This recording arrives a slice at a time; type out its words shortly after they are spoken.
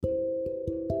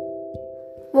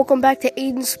Welcome back to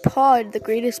Aiden's Pod, the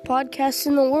greatest podcast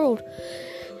in the world.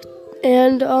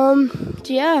 And,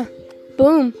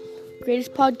 boom.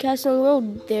 Greatest podcast in the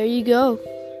world. There you go.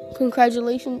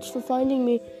 Congratulations for finding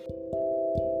me.